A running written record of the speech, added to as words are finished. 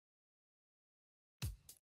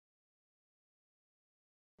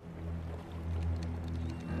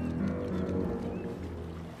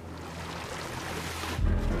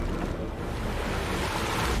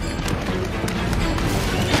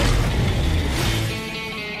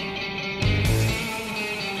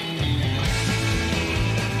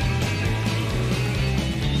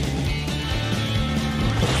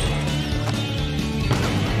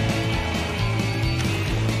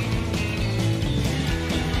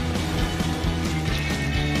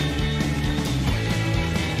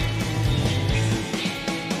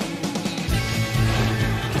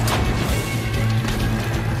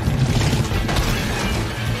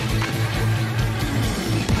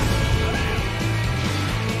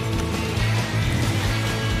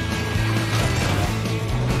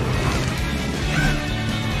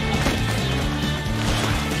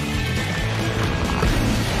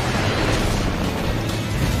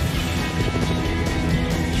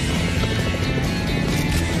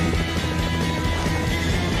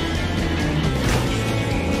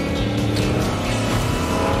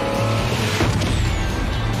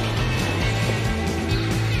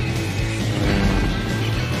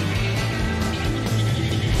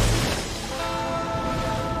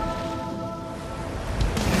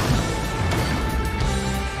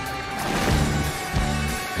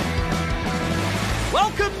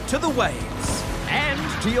the waves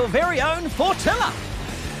and to your very own Fortilla.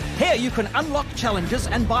 Here you can unlock challenges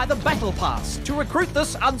and buy the Battle Pass to recruit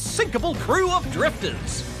this unsinkable crew of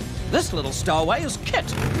drifters. This little stowaway is Kit.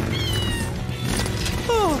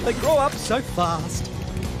 Oh, they grow up so fast.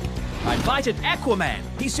 I invited Aquaman.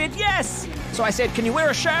 He said yes. So I said, can you wear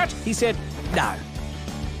a shirt? He said, no.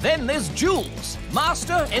 Then there's Jules,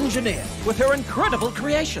 master engineer, with her incredible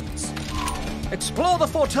creations. Explore the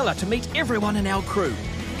Fortilla to meet everyone in our crew.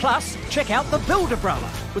 Plus, check out the Build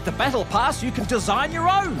Umbrella. With the Battle Pass, you can design your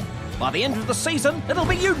own. By the end of the season, it'll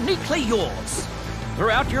be uniquely yours.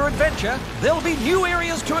 Throughout your adventure, there'll be new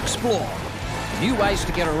areas to explore, new ways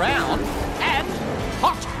to get around, and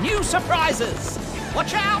hot new surprises.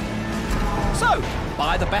 Watch out! So,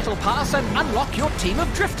 buy the Battle Pass and unlock your team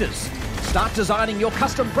of drifters. Start designing your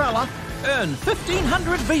custom umbrella, earn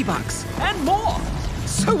 1,500 V-Bucks and more.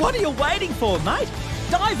 So what are you waiting for, mate?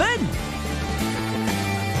 Dive in!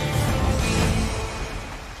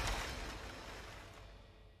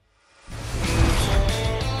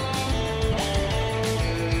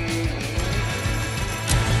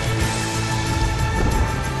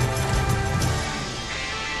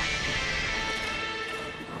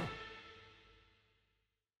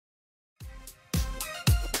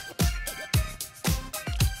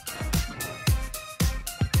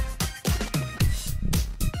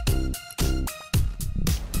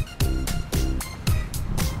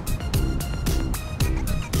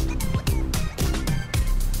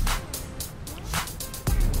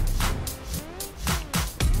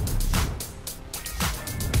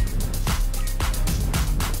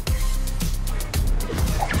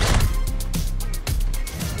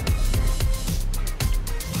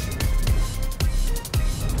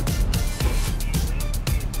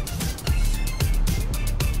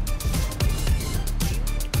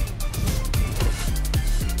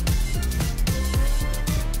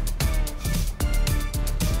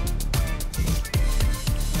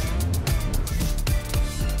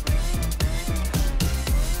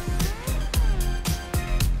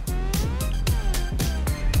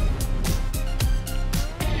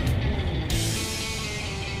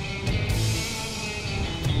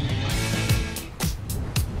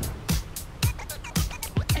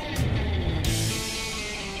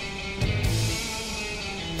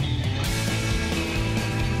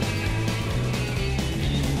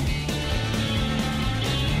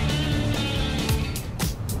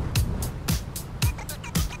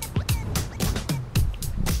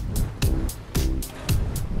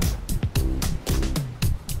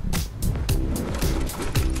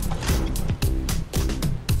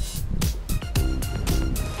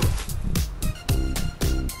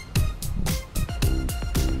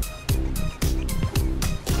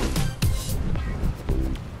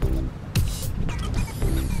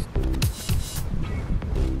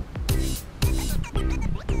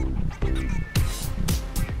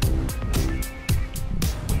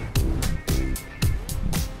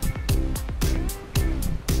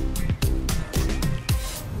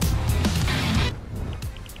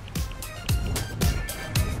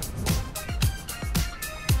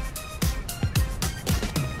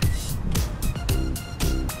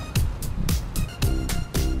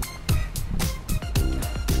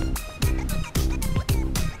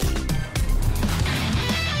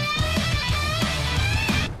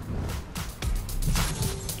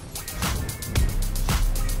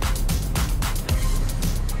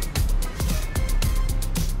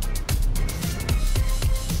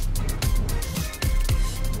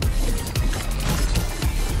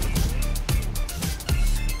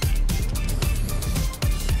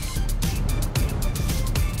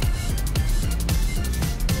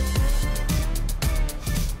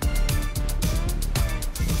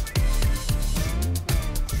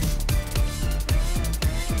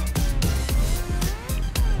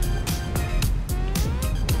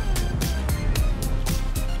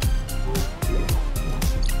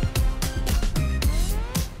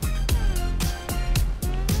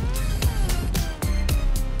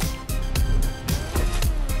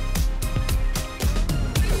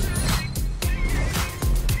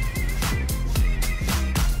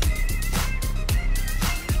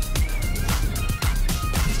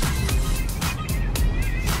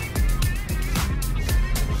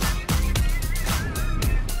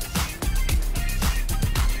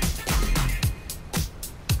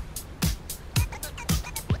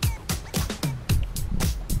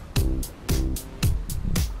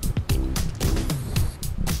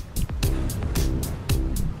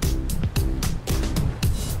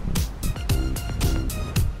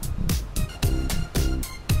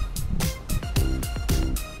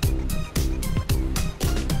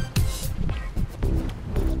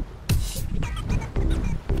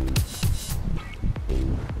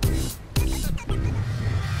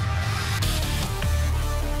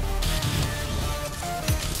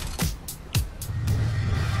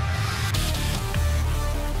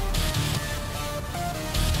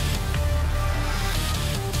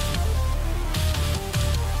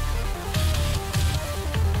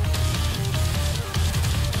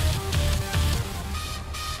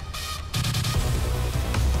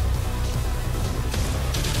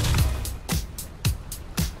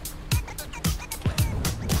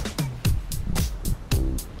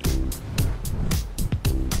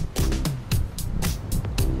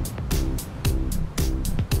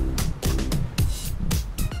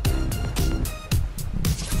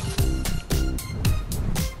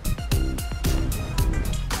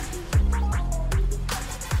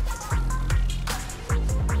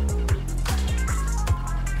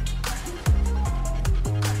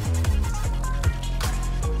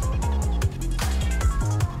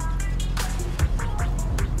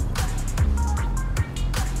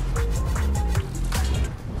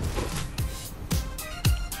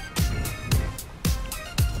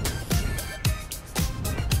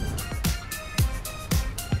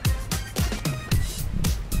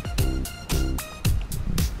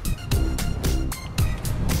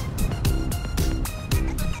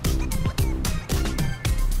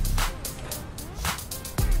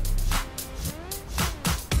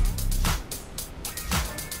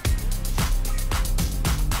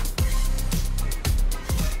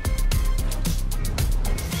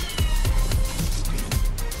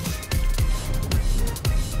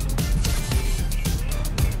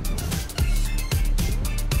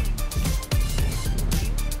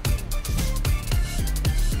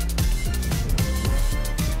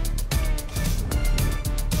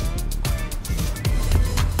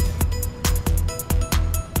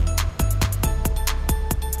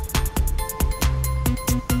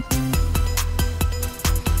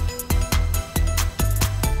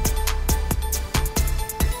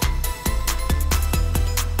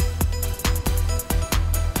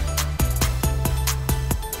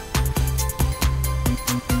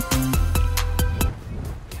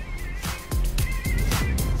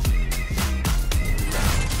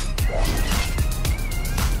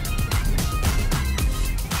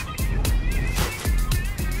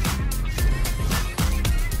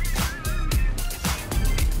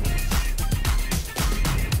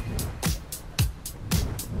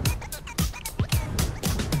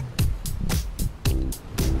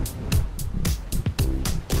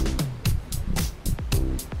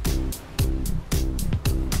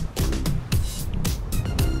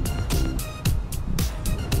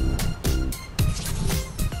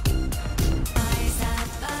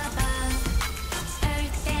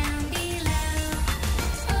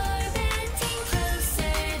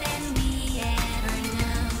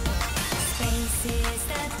 place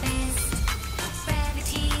that they